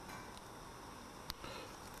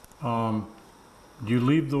 Do you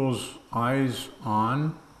leave those eyes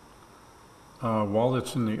on while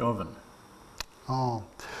it's in the oven? Oh,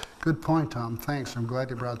 good point, Tom. Thanks. I'm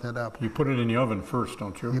glad you brought that up. You put it in the oven first,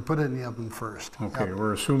 don't you? You put it in the oven first. Okay, Yep.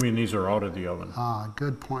 we're assuming these are out of the oven.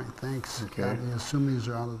 Good point. Thanks. Okay. Yeah, you assume these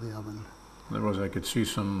are out of the oven. Otherwise, I could see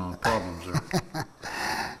some problems there.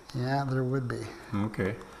 Yeah, there would be.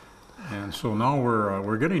 Okay. And so now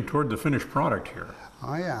we're getting toward the finished product here.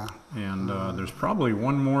 Oh, yeah. And there's probably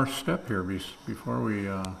one more step here before we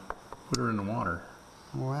put her in the water.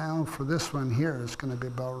 Well, for this one here, it's going to be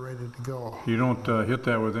about ready to go. You don't hit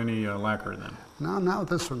that with any lacquer then? No, not with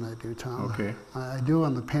this one I do, Tom. Okay. I do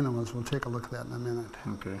on the painted ones. We'll take a look at that in a minute.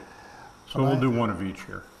 Okay. So we'll do one of each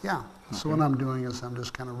here. Yeah. So what I'm doing is I'm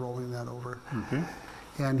just kind of rolling that over. Okay.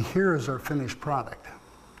 And here is our finished product.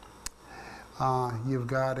 You've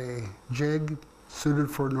got a jig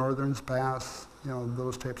suited for northerns, bass, you know,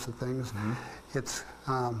 those types of things. It's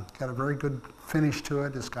got a very good finish to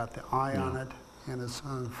it. It's got the eye on it, and it's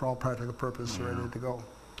for all practical purposes ready to go.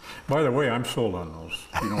 By the way, I'm sold on those.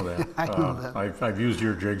 You know that. I know that. I've used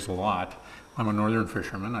your jigs a lot. I'm a northern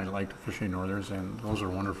fisherman. I like fishing northerns, and those are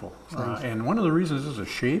wonderful. And one of the reasons is the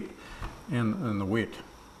shape and the weight.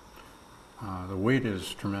 The weight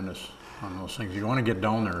is tremendous on those things. You want to get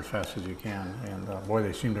down there as fast as you can, and boy,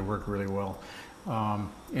 they seem to work really well.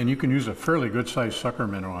 And you can use a fairly good sized sucker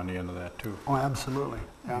minnow on the end of that too. Oh, absolutely.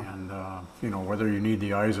 Yeah. And you know, whether you need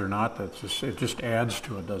the eyes or not, it just adds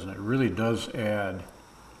to it, doesn't it? It really does add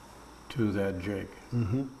to that jig.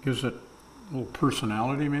 Gives it a little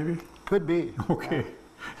personality, maybe. Could be. Okay.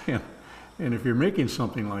 Yeah. And if you're making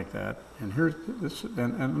something like that, and here's this,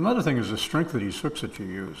 and another thing is the strength of these hooks that you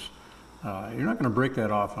use. You're not going to break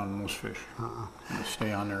that off on most fish. They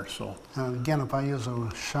stay on there. So. And again, if I use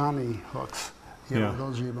those shiny hooks, you know,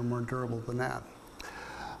 those are even more durable than that.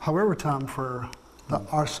 However, Tom, for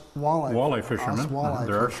us walleye fishermen,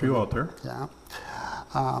 there are a few out there. Yeah.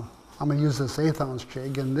 I'm going to use this 1/8 ounce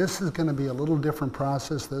jig, and this is going to be a little different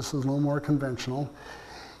process. This is a little more conventional.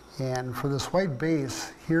 And for this white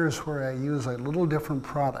base, here's where I use a little different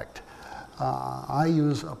product. I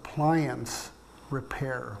use appliance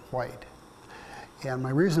repair white. And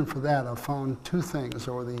my reason for that, I've found two things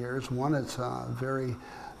over the years. One, it's a very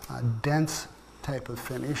dense type of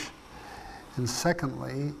finish. And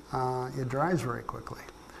secondly, it dries very quickly.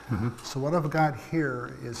 So what I've got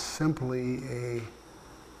here is simply a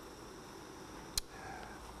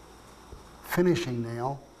finishing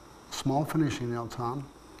nail, small finishing nail, Tom,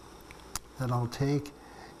 that I'll take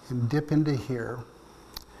and dip into here.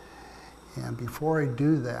 And before I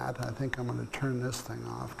do that, I think I'm going to turn this thing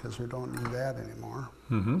off because we don't do that anymore.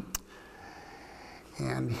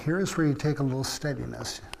 And here's where you take a little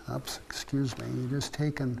steadiness. Oops, excuse me. You just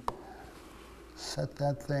take and set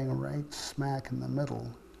that thing right smack in the middle,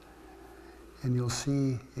 and you'll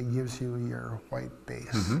see it gives you your white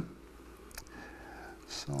base.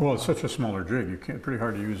 So, Well, it's such a smaller jig, you can't, pretty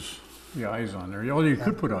hard to use the eyes on there. Although you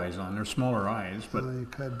could put eyes on, they're smaller eyes, but well, you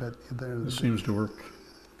could, but they're it seems to work.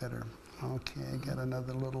 better. Okay, got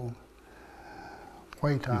another little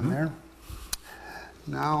white on there.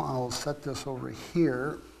 Now I'll set this over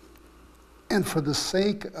here. And for the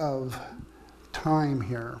sake of time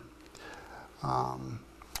here,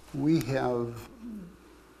 we have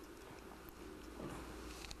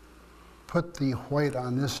put the white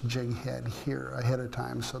on this jig head here ahead of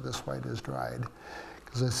time so this white is dried,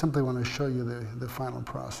 because I simply want to show you the final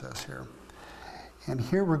process here. And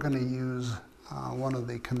here we're going to use one of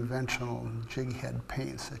the conventional jig head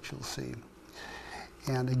paints that you'll see.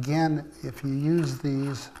 And again, if you use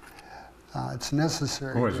these, it's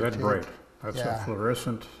necessary Oh, is to that take- bright? That's Yeah. a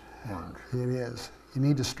fluorescent orange. It is. You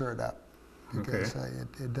need to stir it up, because Okay.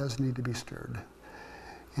 it does need to be stirred.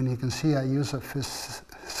 And you can see I use a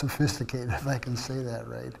sophisticated, if I can say that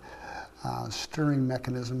right, stirring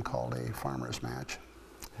mechanism called a farmer's match.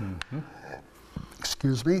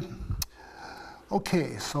 Excuse me.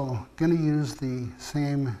 Okay, so going to use the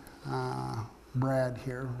same brad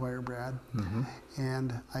here, wire brad,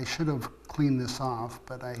 and I should have cleaned this off,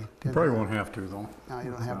 but I You didn't. probably won't have to, though. No,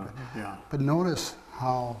 you don't have to. Yeah. But notice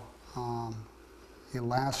how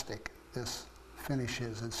elastic this finish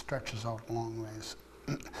is. It stretches out a long ways.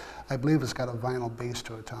 I believe it's got a vinyl base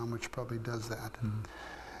to it, Tom, which probably does that.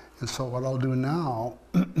 And so what I'll do now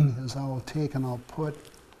is I'll take and I'll put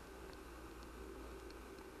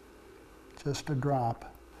just a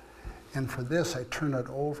drop. And for this, I turn it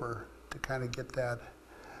over to kind of get that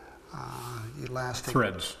elastic.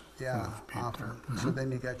 Threads. Yeah, of paint off there. it. So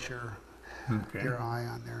then you got your eye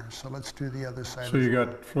on there. So let's do the other side. So as you well.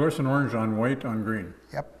 got fluorescent orange on white on green.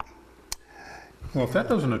 Yep. Well, if that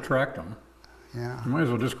doesn't attract them, Yeah. you might as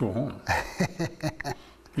well just go home.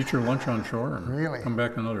 Eat your lunch on shore and Really? come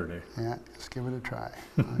back another day. Yeah, let's give it a try.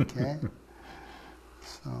 Okay.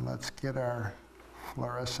 So let's get our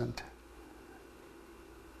fluorescent.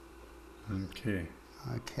 Okay.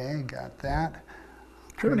 Okay, got that.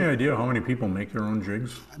 Do you have any idea how many people make their own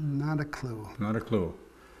jigs? Not a clue. Not a clue.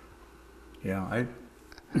 Yeah,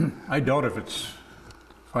 I doubt if it's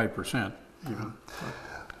 5% even.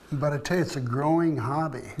 But I tell you, it's a growing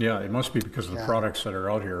hobby. Yeah, it must be because of the Yeah. products that are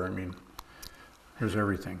out here. I mean, there's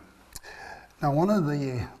everything. Now, one of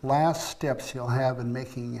the last steps you'll have in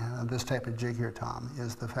making this type of jig here, Tom,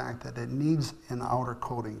 is the fact that it needs an outer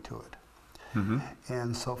coating to it.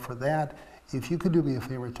 And so for that, if you could do me a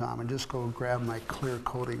favor, Tom, and just go grab my clear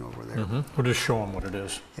coating over there. We'll just show them what it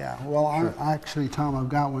is. Yeah, well, actually, Tom, I've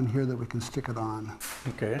got one here that we can stick it on.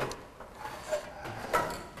 Okay.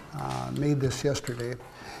 Made this yesterday.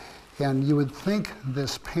 And you would think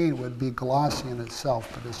this paint would be glossy in itself,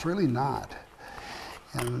 but it's really not.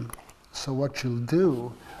 And so what you'll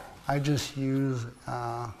do, I just use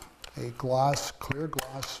a gloss, clear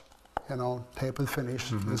gloss, type of finish.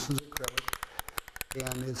 This is acrylic.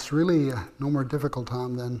 And it's really no more difficult,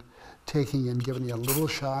 Tom, than taking and giving you a little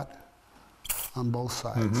shot on both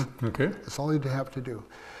sides. Okay. That's all you have to do.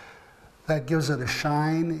 That gives it a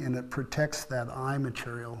shine, and it protects that eye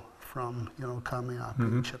material from, coming off,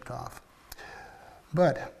 being chipped off.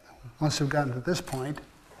 But once we've gotten to this point,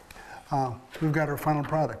 we've got our final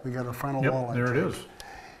product. We got our final wall. Yep, there it is.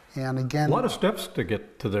 And A again, lot of steps to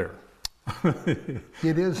get to there.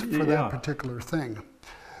 it is for Yeah. that particular thing.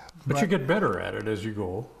 But you get better at it as you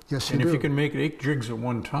go. Yes, you And if do. you can make 8 jigs at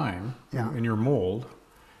one time Yeah. in your mold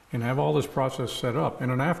and have all this process set up,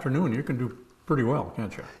 in an afternoon you can do pretty well,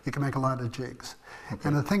 can't you? You can make a lot of jigs.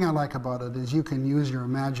 And the thing I like about it is you can use your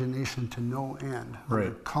imagination to no end. Right.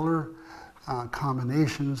 The color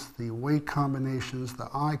combinations, the weight combinations, the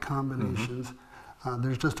eye combinations.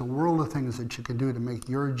 There's just a world of things that you can do to make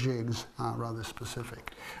your jigs rather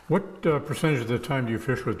specific. What percentage of the time do you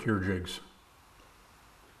fish with your jigs?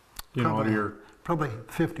 Out of your Probably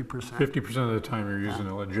 50%. 50% of the time you're using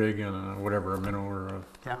a jig and a minnow or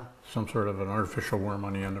Yeah. some sort of an artificial worm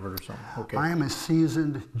on the end of it or something. Okay. I am a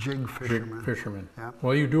seasoned jig Jig fisherman. fisherman. Yeah.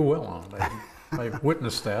 Well, you do well on it. I've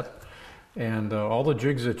witnessed that. And all the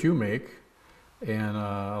jigs that you make and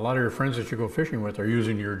a lot of your friends that you go fishing with are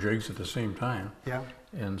using your jigs at the same time. Yeah.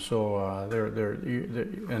 And so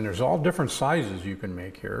and there's all different sizes you can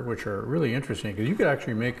make here, which are really interesting because you could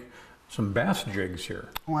actually make some bass jigs here.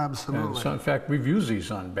 Oh, absolutely. And so, in fact, we've used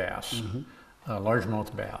these on bass,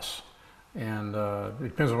 largemouth bass. And it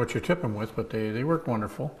depends on what you tip them with, but they work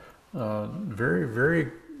wonderful. Very,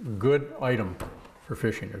 very good item for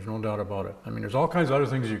fishing. There's no doubt about it. I mean, there's all kinds of other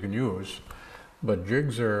things you can use, but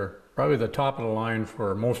jigs are probably the top of the line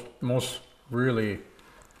for most really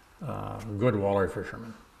good walleye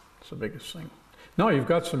fishermen. It's the biggest thing. No, you've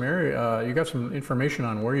got some you got some information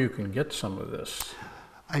on where you can get some of this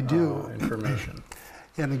I do. information.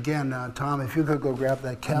 And again, Tom, if you could go grab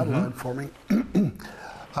that catalog for me.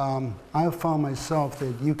 I have found myself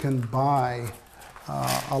that you can buy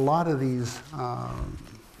a lot of these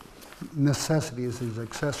necessities, these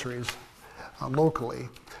accessories, locally.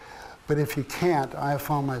 But if you can't, I have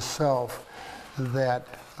found myself that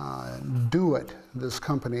Do It, this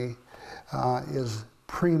company, is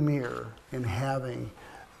premier in having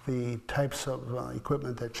the types of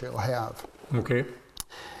equipment that you'll have. Okay.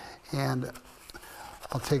 And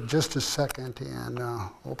I'll take just a second and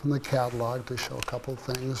open the catalog to show a couple of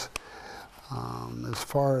things. As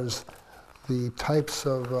far as the types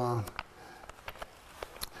of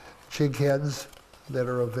jig heads that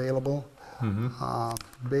are available,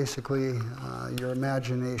 basically your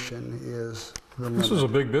imagination is the limit. This is a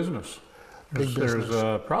big business. Big business.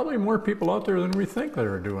 There's probably more people out there than we think that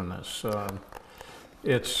are doing this.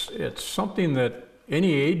 It's something that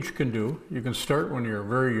any age can do. You can start when you're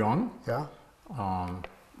very young, Yeah,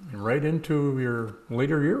 right into your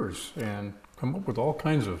later years, and come up with all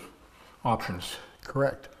kinds of options.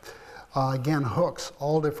 correct. Again, hooks,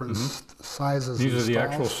 all different sizes. These and are the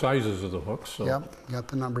actual styles. sizes of the hooks. So. Yep, got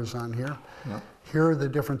the numbers on here. Yep. Here are the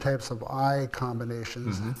different types of eye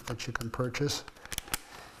combinations that you can purchase.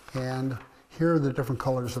 And here are the different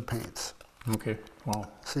colors of paints. Okay. Wow.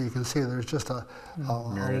 So you can see there's just a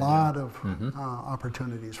Myriad, lot of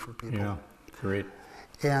opportunities for people. Yeah. Great.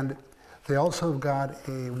 And they also have got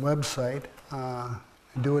a website,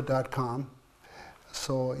 doit.com.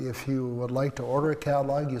 So if you would like to order a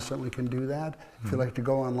catalog, you certainly can do that. If you'd like to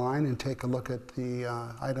go online and take a look at the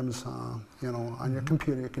items, on your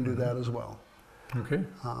computer, you can do that as well. Okay.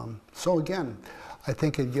 So again, I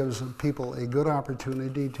think it gives people a good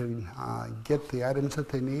opportunity to get the items that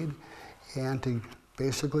they need and to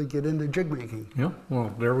basically get into jig making. Yeah.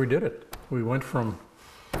 Well, there we did it. We went from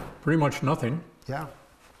pretty much nothing, Yeah,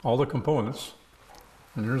 all the components,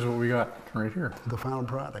 and here's what we got right here. the final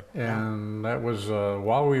product. And that was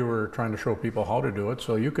while we were trying to show people how to do it.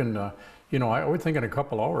 So you can, I would think in a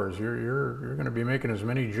couple hours you're going to be making as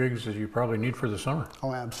many jigs as you probably need for the summer.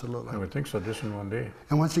 Oh, absolutely. I would think so, just in one day.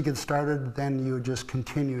 And once you get started, then you just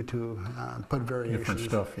continue to put variations. Different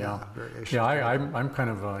stuff, yeah. Variations. Yeah, I'm kind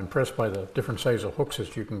of impressed by the different size of hooks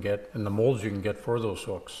that you can get and the molds you can get for those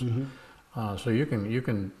hooks. So you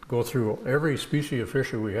can go through every species of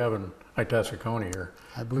fish that we have in Itasca County here.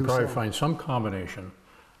 I believe and probably so. find some combination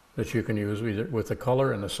that you can use either with the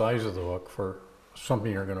color and the size of the hook for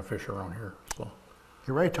something you're going to fish around here. So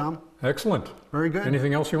You're right, Tom. excellent. Very good.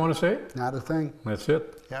 Anything else you want to say? Not a thing. That's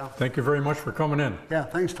it. Yeah. Thank you very much for coming in. Yeah,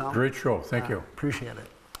 thanks, Tom. Great show. Thank you. Appreciate it.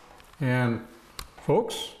 And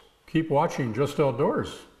folks, keep watching Just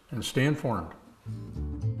Outdoors and stay informed.